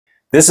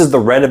This is the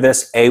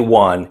RETEVIS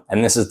A1,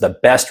 and this is the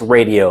best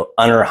radio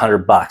under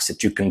 $100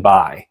 that you can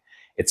buy.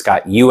 It's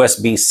got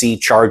USB-C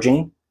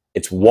charging,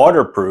 it's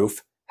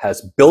waterproof,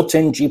 has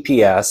built-in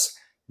GPS,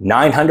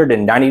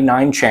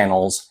 999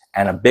 channels,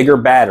 and a bigger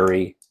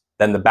battery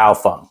than the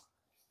Baofung.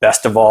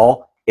 Best of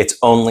all, it's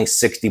only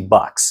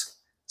 $60.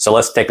 So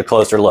let's take a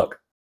closer look.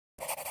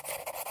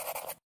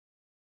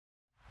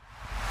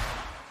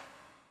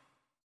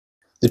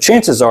 The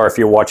chances are, if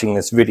you're watching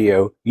this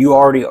video, you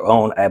already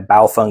own a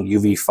Baofung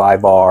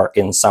UV5R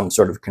in some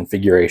sort of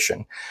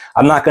configuration.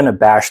 I'm not going to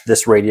bash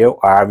this radio.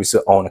 I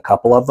obviously own a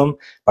couple of them,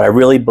 but I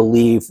really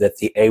believe that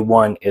the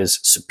A1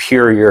 is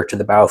superior to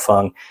the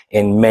Baofung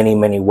in many,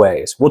 many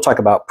ways. We'll talk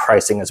about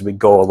pricing as we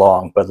go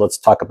along, but let's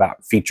talk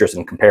about features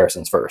and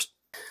comparisons first.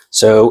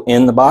 So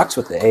in the box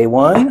with the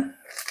A1,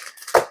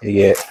 you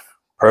get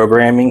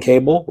programming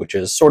cable, which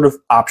is sort of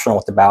optional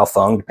with the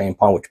Baofung, depending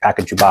upon which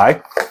package you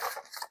buy.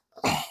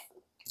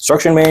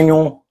 Instruction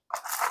manual,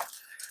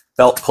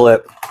 belt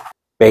clip,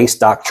 base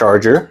dock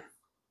charger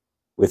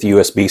with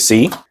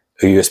USB-C,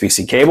 a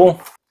USB-C cable,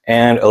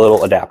 and a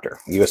little adapter,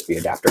 USB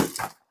adapter.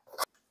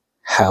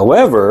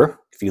 However,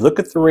 if you look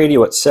at the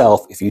radio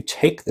itself, if you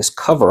take this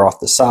cover off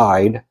the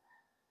side,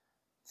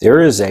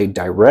 there is a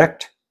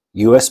direct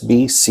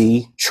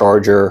USB-C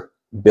charger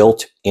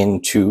built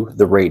into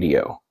the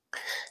radio.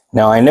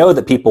 Now, I know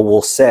that people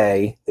will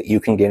say that you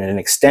can get an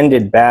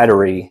extended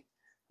battery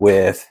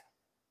with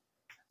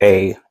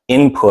a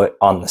input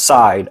on the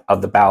side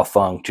of the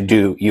Baofung to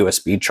do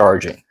USB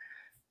charging.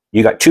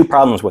 You got two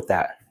problems with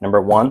that.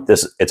 Number one,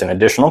 it's an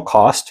additional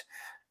cost.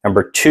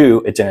 Number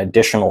two, it's an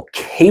additional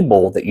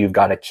cable that you've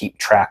got to keep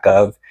track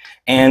of,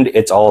 and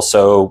it's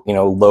also,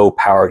 low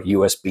powered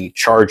USB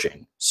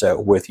charging.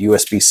 So with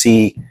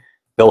USB-C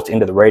built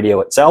into the radio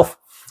itself,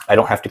 I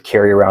don't have to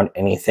carry around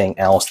anything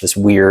else, this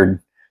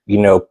weird,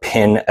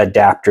 pin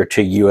adapter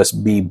to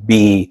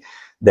USB-B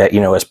that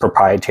is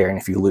proprietary, and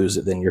if you lose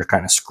it, then you're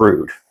kind of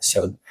screwed.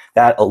 So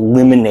that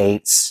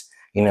eliminates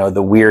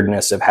the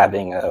weirdness of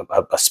having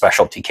a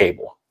specialty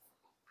cable.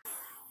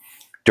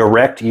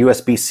 Direct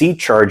USB-C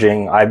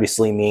charging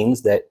obviously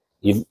means that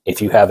if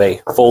you have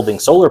a folding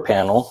solar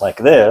panel like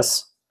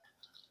this,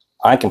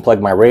 I can plug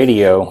my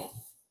radio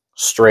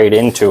straight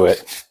into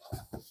it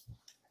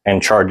and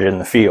charge it in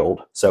the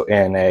field. So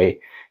in a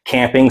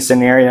camping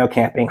scenario,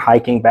 camping,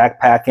 hiking,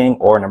 backpacking,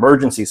 or an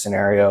emergency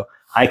scenario,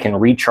 I can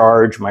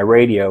recharge my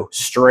radio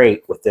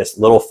straight with this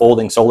little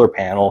folding solar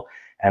panel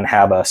and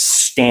have a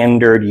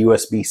standard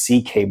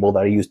USB-C cable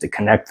that I use to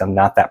connect them,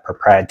 not that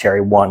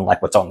proprietary one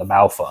like what's on the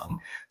Baofung.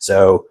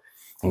 So,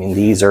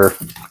 these are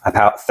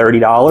about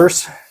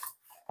 $30.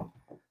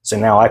 So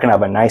now I can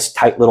have a nice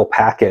tight little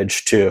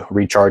package to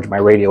recharge my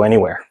radio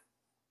anywhere.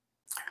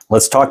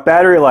 Let's talk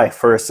battery life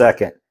for a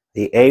second.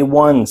 The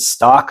A1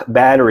 stock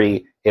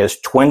battery is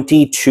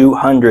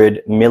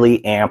 2200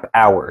 milliamp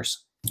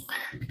hours.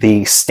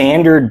 The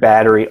standard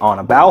battery on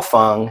a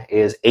Baofung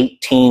is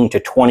 18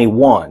 to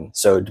 21.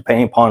 So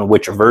depending upon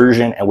which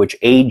version and which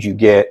age you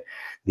get,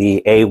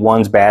 the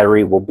A1's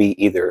battery will be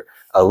either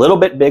a little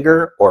bit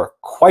bigger or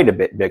quite a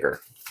bit bigger.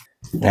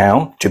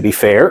 Now, to be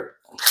fair,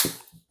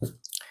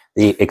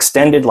 the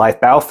extended life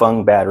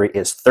Baofung battery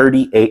is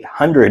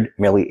 3800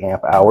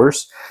 milliamp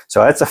hours.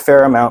 So that's a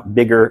fair amount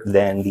bigger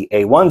than the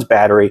A1's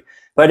battery.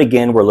 But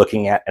again, we're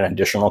looking at an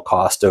additional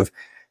cost of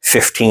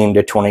 $15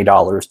 to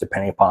 $20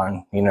 depending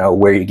upon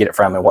where you get it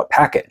from and what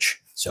package.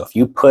 So if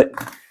you put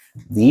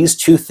these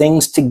two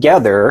things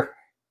together,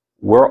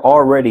 we're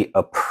already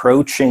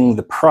approaching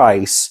the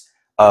price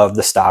of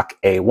the stock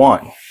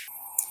A1.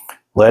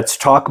 Let's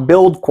talk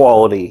build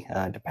quality.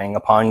 Depending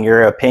upon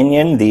your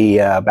opinion, the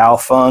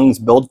Baofung's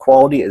build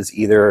quality is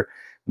either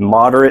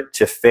moderate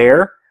to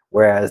fair,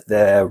 whereas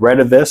the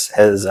RETEVIS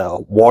has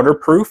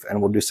waterproof,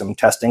 and we'll do some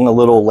testing a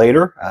little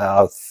later,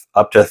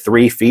 up to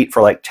 3 feet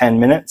for like 10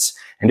 minutes.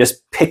 And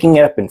just picking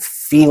it up and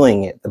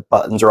feeling it, the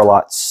buttons are a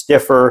lot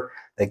stiffer,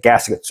 the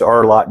gaskets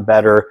are a lot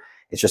better.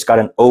 It's just got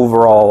an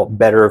overall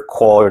better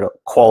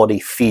quality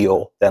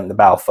feel than the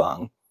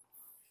Baofung.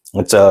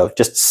 It's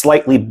just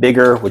slightly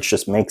bigger, which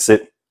just makes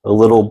it a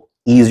little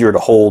easier to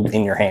hold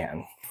in your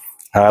hand.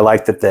 I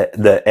like that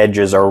the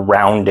edges are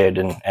rounded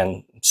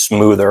and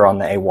smoother on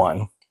the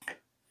A1.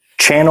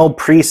 Channel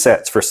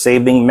presets for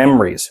saving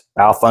memories.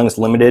 Baofung's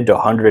limited to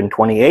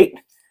 128.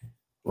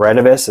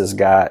 RETEVIS has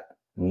got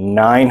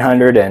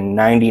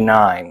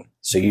 999.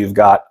 So you've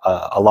got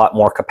a lot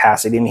more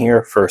capacity in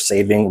here for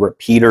saving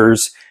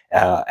repeaters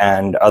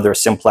and other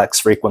simplex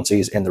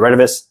frequencies in the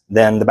RETEVIS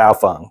than the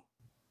Baofung.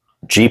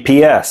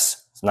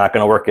 GPS, it's not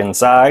going to work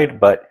inside,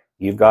 but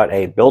you've got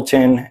a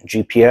built-in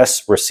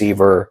GPS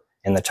receiver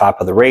in the top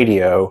of the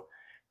radio.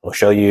 It'll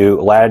show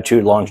you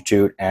latitude,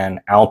 longitude, and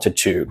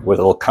altitude with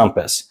a little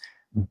compass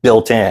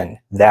built in.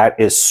 That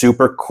is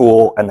super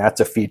cool, and that's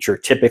a feature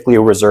typically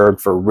reserved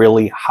for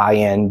really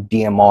high-end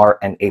DMR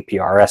and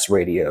APRS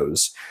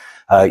radios.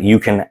 You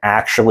can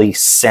actually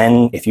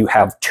send, if you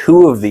have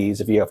two of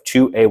these, if you have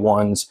two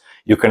A1s,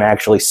 you can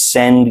actually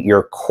send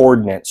your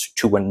coordinates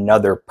to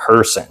another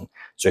person.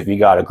 So if you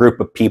got a group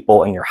of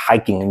people and you're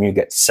hiking and you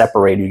get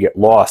separated, you get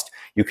lost,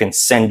 you can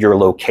send your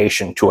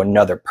location to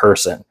another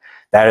person.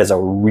 That is a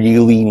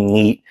really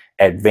neat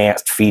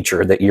advanced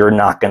feature that you're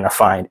not going to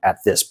find at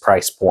this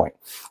price point.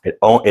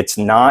 It's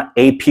not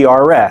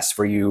APRS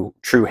for you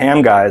true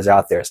ham guys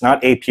out there. It's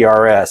not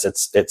APRS.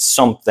 It's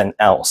something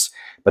else.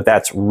 But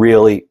that's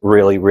really,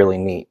 really, really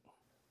neat.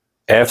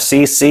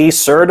 FCC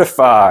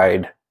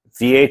certified,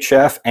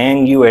 VHF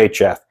and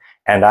UHF.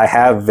 And I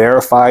have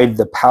verified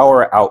the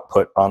power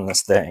output on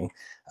this thing.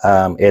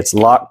 It's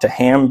locked to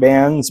ham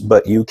bands,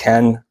 but you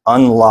can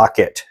unlock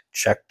it.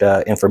 Check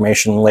the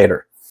information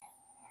later.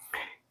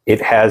 It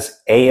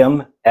has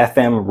AM,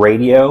 FM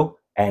radio,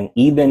 and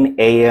even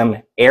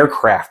AM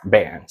aircraft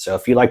band. So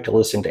if you like to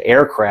listen to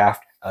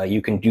aircraft,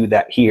 you can do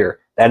that here.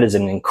 That is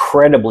an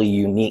incredibly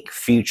unique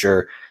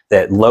feature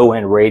that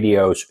low-end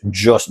radios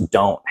just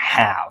don't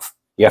have.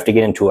 You have to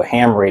get into a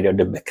ham radio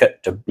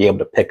to be able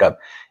to pick up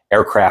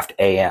aircraft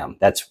AM.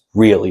 That's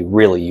really,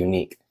 really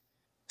unique.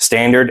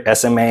 Standard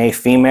SMA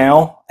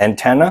female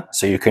antenna,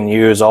 so you can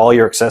use all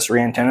your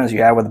accessory antennas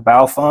you have with the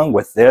Baofung.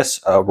 With this,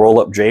 a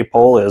roll-up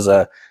J-pole is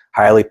a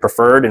highly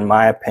preferred, in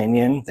my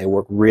opinion. They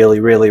work really,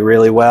 really,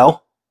 really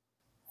well.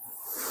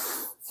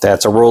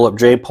 That's a roll-up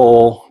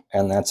J-pole,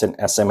 and that's an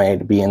SMA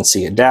to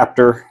BNC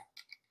adapter.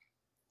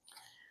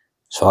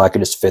 So I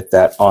could just fit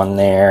that on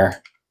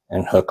there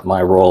and hook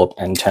my roll-up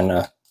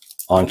antenna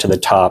onto the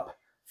top,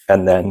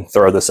 and then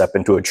throw this up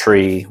into a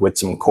tree with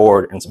some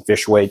cord and some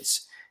fish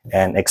weights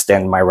and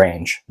extend my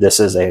range. This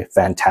is a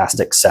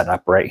fantastic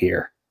setup right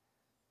here.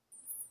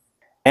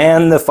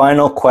 And the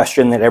final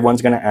question that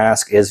everyone's going to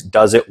ask is,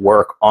 does it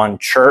work on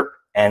Chirp,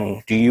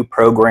 and do you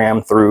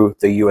program through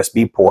the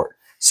USB port?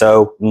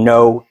 So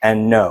no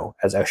and no.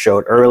 As I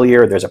showed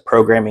earlier, there's a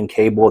programming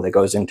cable that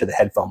goes into the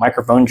headphone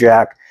microphone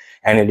jack,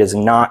 and it is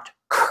not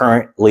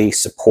currently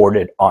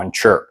supported on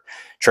Chirp.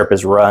 Chirp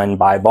is run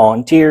by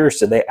volunteers,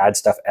 so they add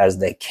stuff as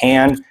they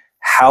can.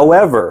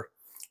 However,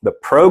 the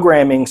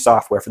programming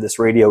software for this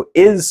radio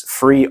is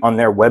free on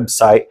their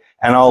website,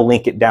 and I'll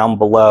link it down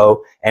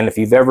below. And if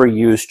you've ever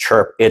used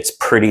Chirp, it's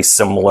pretty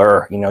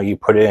similar. You know, you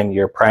put in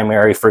your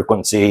primary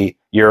frequency,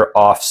 your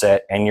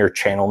offset, and your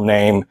channel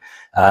name.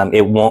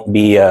 It won't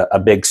be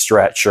a big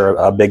stretch or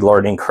a big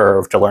learning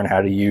curve to learn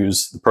how to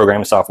use the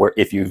programming software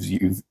if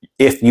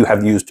you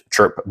have used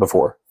Chirp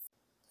before.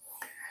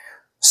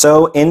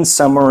 So in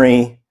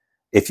summary,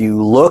 if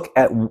you look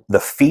at the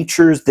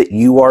features that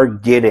you are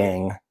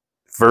getting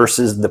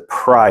versus the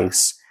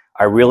price,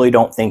 I really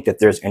don't think that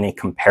there's any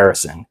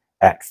comparison.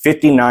 At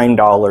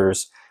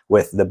 $59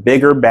 with the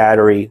bigger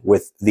battery,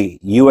 with the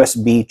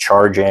USB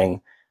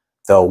charging,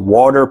 the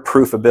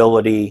waterproof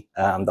ability,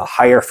 the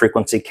higher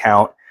frequency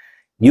count,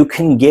 you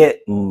can get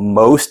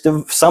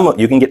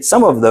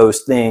some of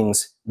those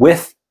things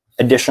with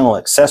additional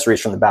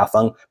accessories from the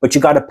Baofeng, but you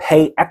got to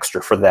pay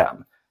extra for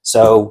them.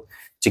 So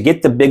to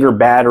get the bigger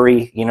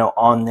battery, you know,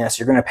 on this,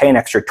 you're going to pay an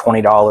extra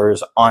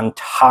 $20 on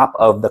top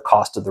of the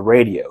cost of the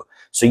radio.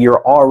 So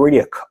you're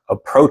already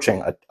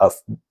approaching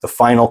the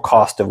final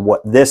cost of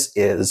what this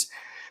is,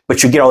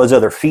 but you get all those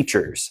other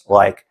features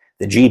like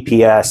the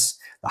GPS,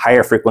 the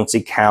higher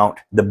frequency count,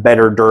 the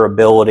better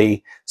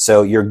durability.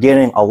 So you're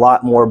getting a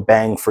lot more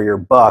bang for your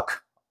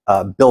buck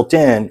built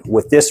in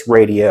with this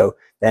radio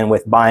than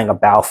with buying a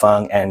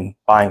Baofeng and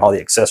buying all the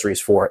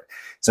accessories for it.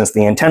 Since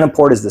the antenna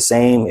port is the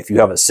same, if you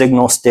have a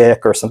signal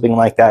stick or something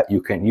like that,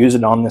 you can use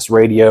it on this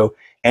radio,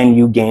 and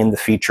you gain the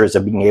features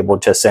of being able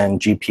to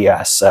send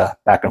GPS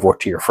back and forth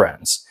to your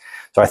friends.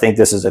 So I think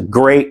this is a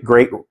great,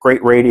 great,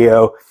 great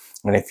radio.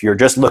 And if you're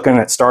just looking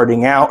at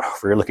starting out,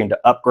 or you're looking to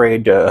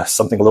upgrade to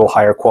something a little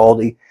higher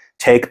quality,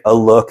 take a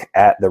look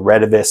at the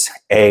RETEVIS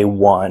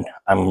A1.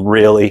 I'm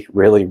really,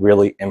 really,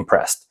 really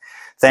impressed.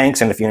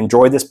 Thanks, and if you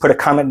enjoyed this, put a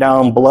comment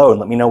down below and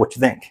let me know what you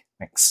think.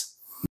 Thanks.